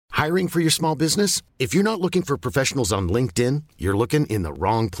Hiring for your small business? If you're not looking for professionals on LinkedIn, you're looking in the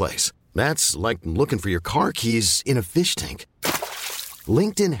wrong place. That's like looking for your car keys in a fish tank.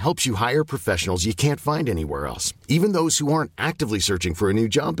 LinkedIn helps you hire professionals you can't find anywhere else, even those who aren't actively searching for a new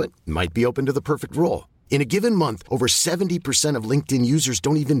job but might be open to the perfect role. In a given month, over 70% of LinkedIn users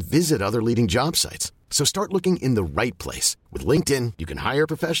don't even visit other leading job sites. So start looking in the right place. With LinkedIn, you can hire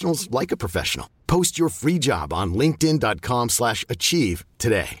professionals like a professional. Post your free job on linkedin.com/achieve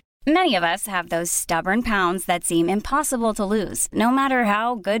today. Many of us have those stubborn pounds that seem impossible to lose, no matter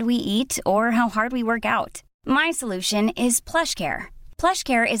how good we eat or how hard we work out. My solution is PlushCare.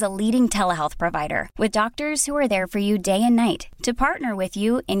 PlushCare is a leading telehealth provider with doctors who are there for you day and night to partner with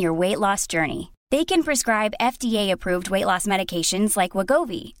you in your weight loss journey. They can prescribe FDA-approved weight loss medications like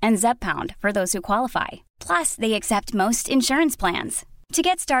Wegovy and Zepbound for those who qualify. Plus, they accept most insurance plans. To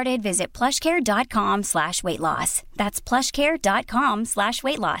get started, visit plushcare.com/weightloss. That's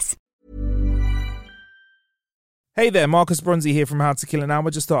plushcare.com/weightloss. Hey there, Marcus Bronzy here from How to Kill an Hour.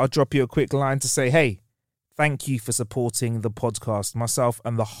 Just thought I'd drop you a quick line to say, hey, thank you for supporting the podcast. Myself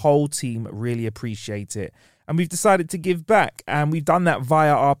and the whole team really appreciate it. And we've decided to give back, and we've done that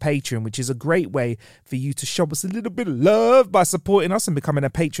via our Patreon, which is a great way for you to show us a little bit of love by supporting us and becoming a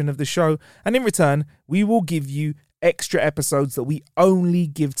patron of the show. And in return, we will give you extra episodes that we only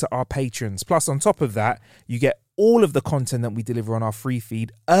give to our patrons. Plus, on top of that, you get all of the content that we deliver on our free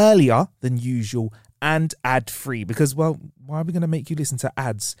feed earlier than usual and ad-free. Because, well, why are we going to make you listen to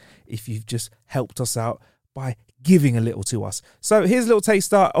ads if you've just helped us out by giving a little to us? So here's a little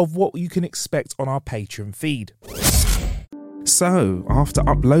taster of what you can expect on our Patreon feed. So, after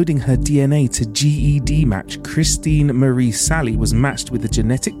uploading her DNA to GED Match, Christine Marie Sally was matched with the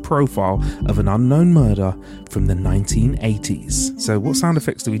genetic profile of an unknown murder from the 1980s. So, what sound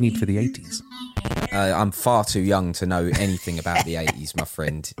effects do we need for the 80s? I'm far too young to know anything about the 80s, my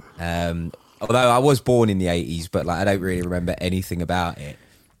friend. Although I was born in the 80s, but I don't really remember anything about it.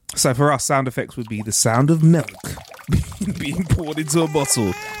 So for us, sound effects would be the sound of milk being poured into a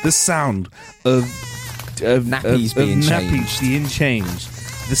bottle, the sound of nappies being changed,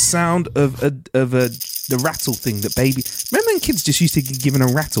 the sound of the rattle thing that baby. Remember when kids just used to get given a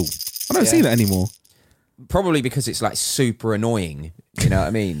rattle? I don't see that anymore. Probably because it's super annoying. You know what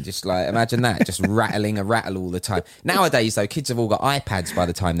I mean? Just imagine that, just rattling a rattle all the time. Nowadays, though, kids have all got iPads by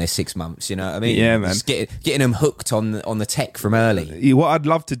the time they're 6 months. You know what I mean? Yeah, man. Just getting them hooked on the tech from early. What I'd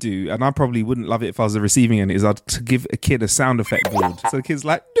love to do, and I probably wouldn't love it if I was the receiving end, is I'd give a kid a sound effect board. So the kid's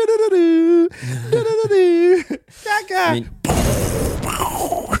like, do-do-do-do, do-do-do-do, gaga. I mean,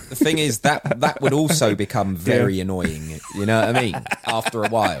 the thing is that would also become very annoying. You know what I mean? After a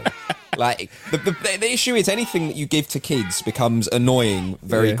while. The issue is anything that you give to kids becomes annoying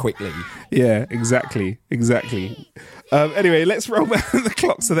very quickly. Yeah, exactly. Anyway, let's roll back the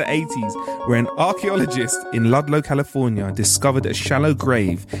clock to the 80s, where an archaeologist in Ludlow, California, discovered a shallow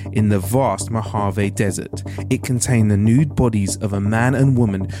grave in the vast Mojave Desert. It contained the nude bodies of a man and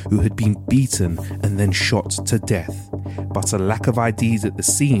woman who had been beaten and then shot to death. But a lack of IDs at the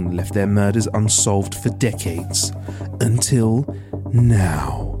scene left their murders unsolved for decades. Until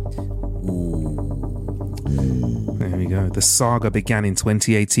now. There we go. The saga began in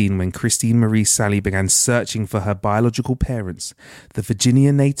 2018 when Christine Marie Sally began searching for her biological parents. The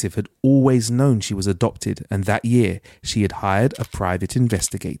Virginia native had always known she was adopted, and that year she had hired a private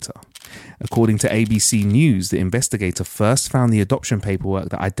investigator. According to ABC News, the investigator first found the adoption paperwork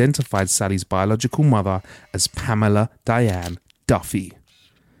that identified Sally's biological mother as Pamela Diane Duffy.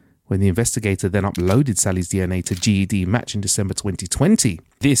 When the investigator then uploaded Sally's DNA to GED Match in December 2020,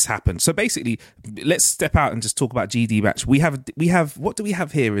 this happened. So basically, let's step out and just talk about GED Match. We have what do we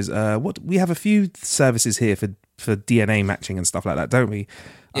have here is we have a few services here for DNA matching and stuff like that, don't we?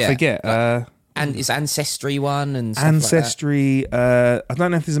 I forget. And it's Ancestry one and stuff Ancestry. Like that. I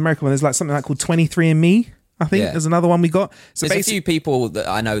don't know if there's an American one. There's something called 23andMe. I think there's another one we got. So there's a few people that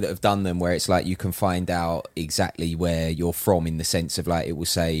I know that have done them where it's you can find out exactly where you're from in the sense of it will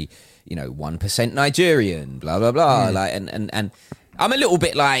say, 1% Nigerian, blah, blah, blah. And I'm a little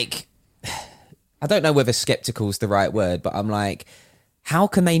bit I don't know whether skeptical is the right word, but I'm how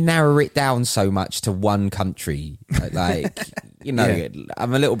can they narrow it down so much to one country? I'm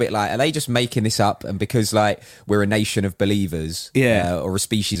a little bit are they just making this up? And because we're a nation of believers, or a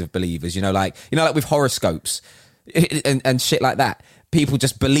species of believers, with horoscopes and shit like that, people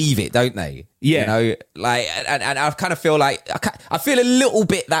just believe it, don't they? Yeah. And I kind of feel I feel a little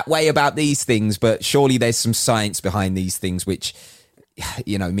bit that way about these things, but surely there's some science behind these things, which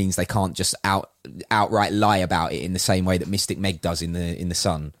means they can't just outright lie about it in the same way that Mystic Meg does in the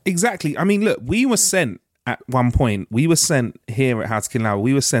Sun. Exactly. I mean, look, we were sent at one point, we were sent here at How to Kill an Hour,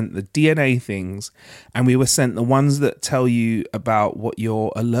 we were sent the DNA things, and we were sent the ones that tell you about what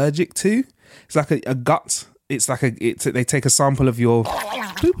you're allergic to. It's like a gut. It's like they take a sample of your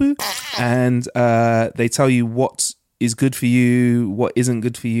poo-poo and they tell you what is good for you, what isn't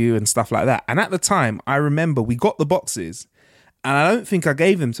good for you, and stuff like that. And at the time, I remember we got the boxes, and I don't think I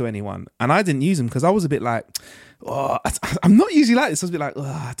gave them to anyone, and I didn't use them because I was a bit like, oh, I'm not usually like this. I was a bit like, oh,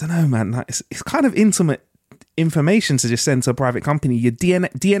 I don't know, man. Like, it's kind of intimate information to just send to a private company. Your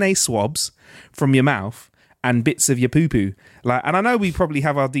DNA swabs from your mouth and bits of your poo-poo. Like, and I know we probably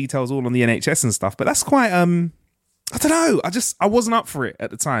have our details all on the NHS and stuff, but that's quite, I don't know. I wasn't up for it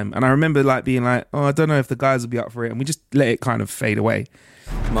at the time. And I remember like being like, oh, I don't know if the guys will be up for it. And we just let it kind of fade away.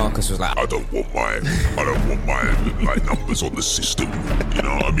 Marcus was like, I don't want my like numbers on the system. You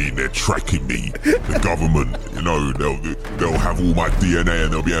know what I mean? They're tracking me. The government, you know, they'll have all my DNA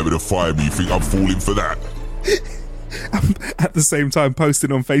and they'll be able to fire me. You think I'm falling for that? I'm at the same time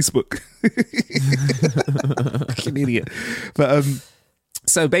posting on Facebook. An idiot. But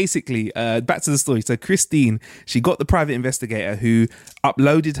so basically, back to the story. So Christine, she got the private investigator who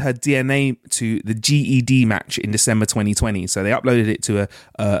uploaded her DNA to the GED match in December 2020. So they uploaded it to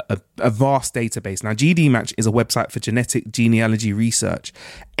a vast database. Now, GED match is a website for genetic genealogy research.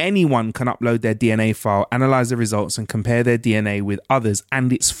 Anyone can upload their DNA file, analyze the results, and compare their DNA with others,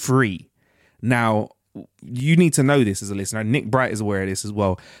 and it's free. Now, you need to know this as a listener. Nick Bright is aware of this as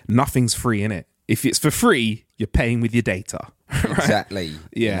well. Nothing's free in it. If it's for free, you're paying with your data. Right? Exactly.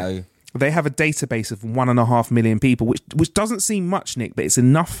 Yeah. You know? They have a database of 1.5 million people, which doesn't seem much, Nick, but it's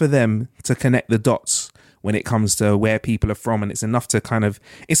enough for them to connect the dots when it comes to where people are from. And it's enough to kind of,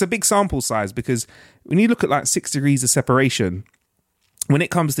 it's a big sample size, because when you look at like 6 degrees of separation, when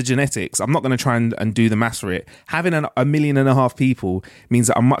it comes to genetics, I'm not going to try and do the maths for it. Having 1.5 million people means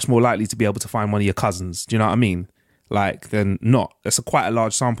that I'm much more likely to be able to find one of your cousins. Do you know what I mean? Like, than not. That's quite a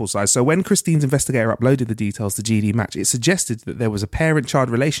large sample size. So when Christine's investigator uploaded the details to GED Match, it suggested that there was a parent-child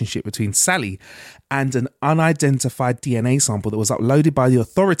relationship between Sally and an unidentified DNA sample that was uploaded by the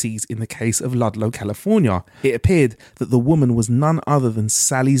authorities in the case of Ludlow, California. It appeared that the woman was none other than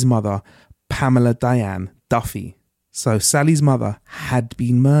Sally's mother, Pamela Diane Duffy. So Sally's mother had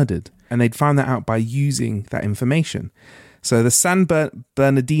been murdered, and they'd found that out by using that information. So the San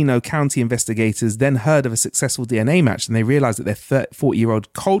Bernardino County investigators then heard of a successful DNA match, and they realized that their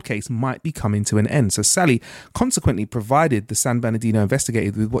 40-year-old cold case might be coming to an end. So Sally consequently provided the San Bernardino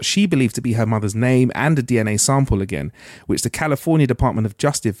investigators with what she believed to be her mother's name and a DNA sample again, which the California Department of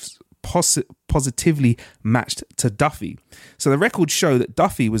Justice positively matched to Duffy. So the records show that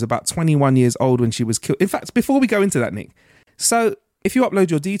Duffy was about 21 years old when she was killed. In fact, before we go into that, Nick, so if you upload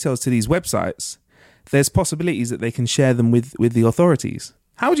your details to these websites, there's possibilities that they can share them with the authorities.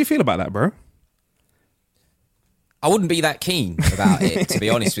 How would you feel about that, bro? I wouldn't be that keen about it, to be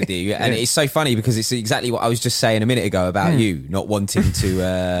honest with you. And it's so funny because it's exactly what I was just saying a minute ago about you not wanting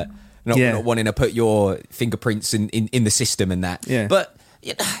to not wanting to put your fingerprints in the system and that. Yeah. But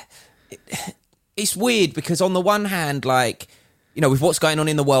it's weird because on the one hand, like, you know, with what's going on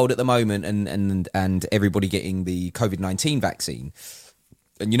in the world at the moment and everybody getting the COVID-19 vaccine,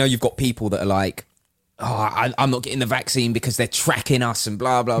 and you know, you've got people that are like, oh, I'm not getting the vaccine because they're tracking us and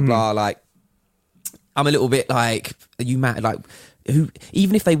blah, blah, blah. Like, I'm a little bit like, are you mad? Like, who?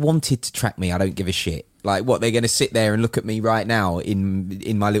 Even if they wanted to track me, I don't give a shit. Like, what, they're going to sit there and look at me right now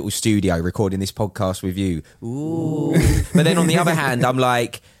in my little studio recording this podcast with you. Ooh. But then on the other hand, I'm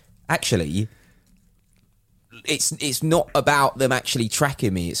like, actually, it's not about them actually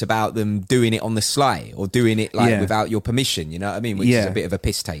tracking me. It's about them doing it on the sly or doing it like without your permission. You know what I mean? Which is a bit of a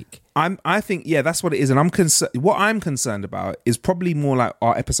piss take. I think that's what it is, and what I'm concerned about is probably more like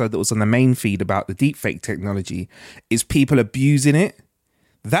our episode that was on the main feed about the deepfake technology, is people abusing it.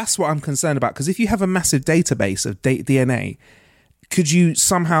 That's what I'm concerned about, because if you have a massive database of DNA, could you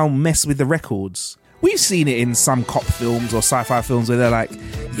somehow mess with the records? We've seen it in some cop films or sci-fi films where they're like,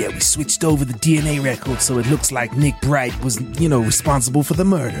 yeah, we switched over the DNA record so it looks like Nick Bright was, responsible for the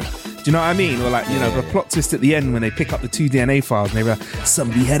murder. Do you know what I mean? Or like, the plot twist at the end when they pick up the 2 DNA files and they were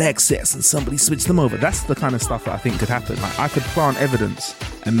somebody had access and somebody switched them over. That's the kind of stuff that I think could happen. Like, I could plant evidence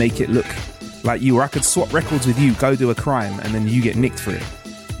and make it look like you, or I could swap records with you, go do a crime, and then you get nicked for it.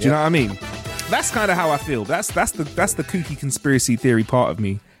 Do you know what I mean? That's kind of how I feel. That's the kooky conspiracy theory part of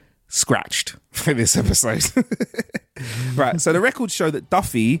me scratched for this episode. Right, so the records show that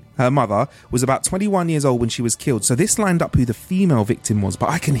Duffy, her mother, was about 21 years old when she was killed. So this lined up who the female victim was. But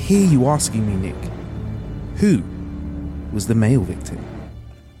I can hear you asking me, Nick, who was the male victim?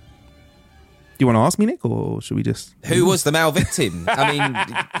 you want to ask me, Nick, or should we just... Who was the male victim? I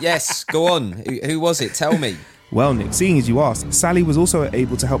mean, yes, go on. Who was it? Tell me. Well, Nick, seeing as you asked, Sally was also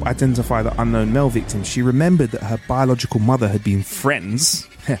able to help identify the unknown male victim. She remembered that her biological mother had been friends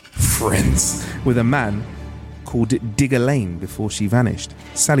with a man called Digger Lane before she vanished.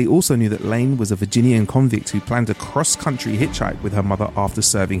 Sally also knew that Lane was a Virginian convict who planned a cross-country hitchhike with her mother after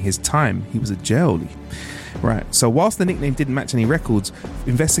serving his time. He was a jailie. Right, so whilst the nickname didn't match any records,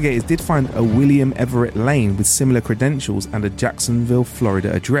 investigators did find a William Everett Lane with similar credentials and a Jacksonville,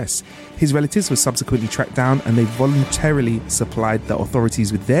 Florida address. His relatives were subsequently tracked down and they voluntarily supplied the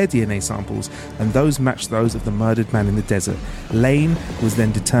authorities with their DNA samples, and those matched those of the murdered man in the desert. Lane was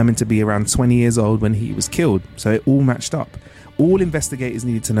then determined to be around 20 years old when he was killed, so it all matched up. All investigators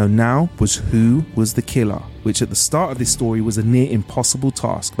needed to know now was who was the killer, which at the start of this story was a near impossible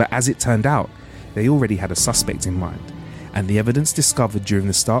task, but as it turned out, they already had a suspect in mind, and the evidence discovered during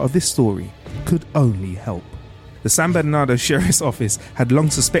the start of this story could only help. The San Bernardino Sheriff's Office had long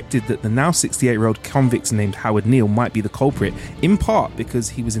suspected that the now 68-year-old convict named Howard Neal might be the culprit, in part because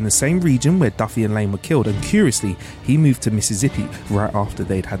he was in the same region where Duffy and Lane were killed, and curiously, he moved to Mississippi right after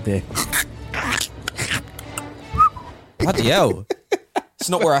they'd had their... Bloody hell. It's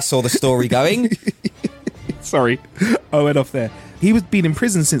not where I saw the story going. Sorry, I went off there. He was been in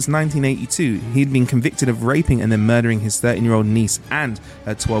prison since 1982. He'd been convicted of raping and then murdering his 13-year-old niece and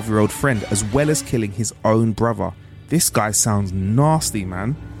her 12-year-old friend, as well as killing his own brother. This guy sounds nasty,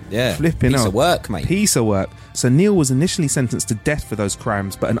 man. Yeah, flipping piece out. of work, mate. Piece of work. So Neal was initially sentenced to death for those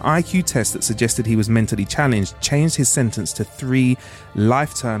crimes, but an IQ test that suggested he was mentally challenged changed his sentence to 3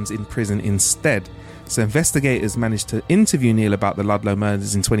 life terms in prison instead. So investigators managed to interview Neal about the Ludlow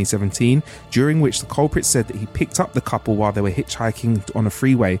murders in 2017, during which the culprit said that he picked up the couple while they were hitchhiking on a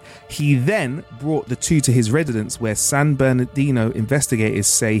freeway. He then brought the two to his residence, where San Bernardino investigators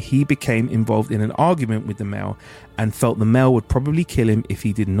say he became involved in an argument with the male and felt the male would probably kill him if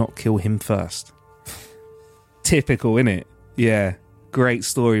he did not kill him first. Typical, innit? Yeah. Great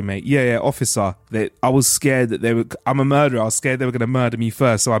story, mate. Yeah, officer. I was scared that they were... I'm a murderer. I was scared they were going to murder me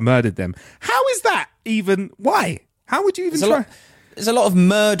first, so I murdered them. How is that even... Why? How would you even try... There's a lot of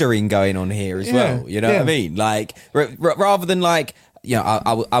murdering going on here as well. You know what I mean? Like, rather than like... You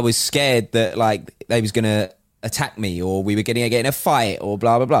know, I was scared that like they was going to attack me or we were going to get in a fight or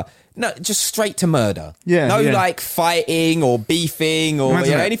blah, blah, blah. No, just straight to murder. Yeah. No, like fighting or beefing or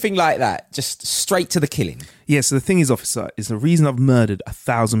anything like that. Just straight to the killing. Yeah, so the thing is, officer, is the reason I've murdered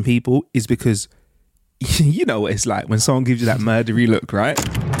 1,000 people is because you know what it's like when someone gives you that murdery look, right?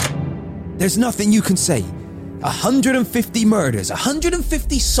 There's nothing you can say. 150 murders,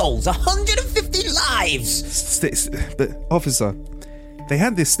 150 souls, 150 lives. But, officer, they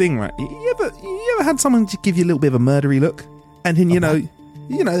had this thing, right? You ever had someone give you a little bit of a murdery look? And then, you know,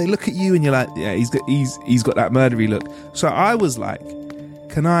 they look at you and you're like, yeah, he's got that murdery look. So I was like,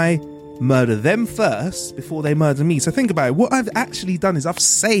 can I murder them first before they murder me? So think about it. What I've actually done is I've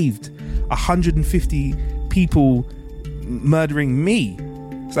saved 150 people murdering me.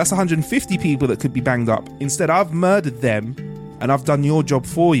 So that's 150 people that could be banged up. Instead, I've murdered them and I've done your job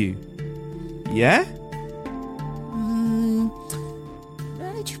for you. Yeah?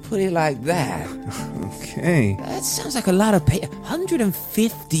 Why did you put it like that? Okay. That sounds like a lot of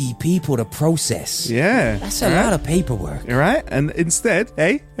 150 people to process. Yeah. That's a lot of paperwork. All right. And instead,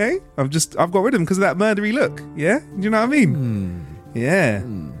 hey, I've got rid of him because of that murdery look. Yeah? Do you know what I mean? Yeah.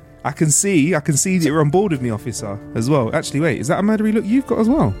 I can see that you're on board with me, officer, as well. Actually, wait, is that a murdery look you've got as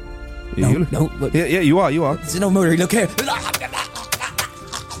well? Yeah, no. Yeah, you are. There's no murdery look here.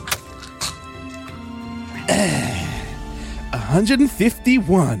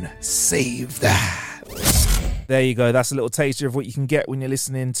 151. Save that. There you go. That's a little taster of what you can get when you're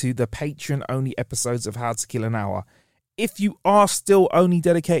listening to the Patreon-only episodes of How to Kill an Hour. If you are still only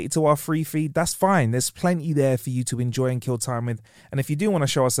dedicated to our free feed, that's fine. There's plenty there for you to enjoy and kill time with. And if you do want to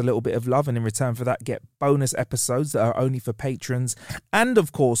show us a little bit of love and in return for that, get bonus episodes that are only for patrons and,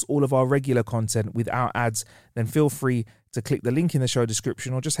 of course, all of our regular content without ads, then feel free to click the link in the show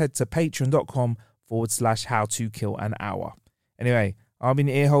description or just head to patreon.com/howtokillanhour. Anyway, I'll be in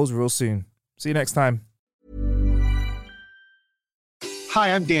your ear holes real soon. See you next time.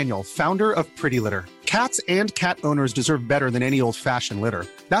 Hi, I'm Daniel, founder of Pretty Litter. Cats and cat owners deserve better than any old-fashioned litter.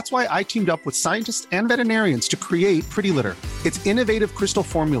 That's why I teamed up with scientists and veterinarians to create Pretty Litter. Its innovative crystal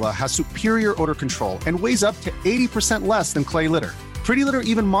formula has superior odor control and weighs up to 80% less than clay litter. Pretty Litter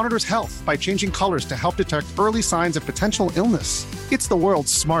even monitors health by changing colors to help detect early signs of potential illness. It's the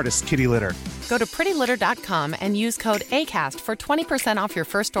world's smartest kitty litter. Go to prettylitter.com and use code ACAST for 20% off your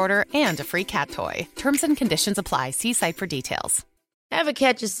first order and a free cat toy. Terms and conditions apply. See site for details. Ever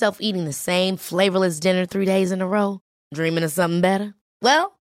catch yourself eating the same flavorless dinner 3 days in a row? Dreaming of something better?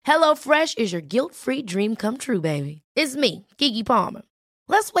 Well, HelloFresh is your guilt-free dream come true, baby. It's me, Keke Palmer.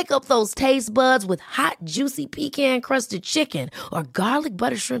 Let's wake up those taste buds with hot, juicy pecan-crusted chicken or garlic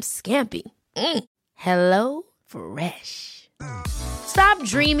butter shrimp scampi. Hello Fresh. Stop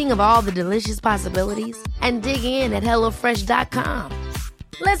dreaming of all the delicious possibilities and dig in at HelloFresh.com.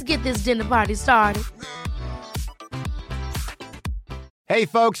 Let's get this dinner party started. Hey,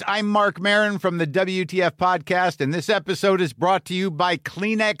 folks, I'm Mark Maron from the WTF Podcast, and this episode is brought to you by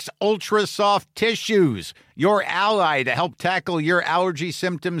Kleenex Ultra Soft Tissues, your ally to help tackle your allergy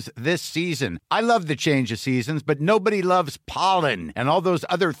symptoms this season. I love the change of seasons, but nobody loves pollen and all those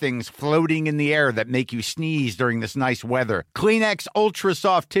other things floating in the air that make you sneeze during this nice weather. Kleenex Ultra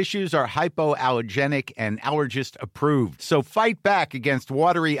Soft Tissues are hypoallergenic and allergist approved, so fight back against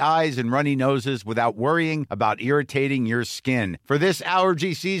watery eyes and runny noses without worrying about irritating your skin. For this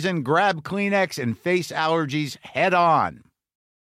allergy season, grab Kleenex and face allergies head on.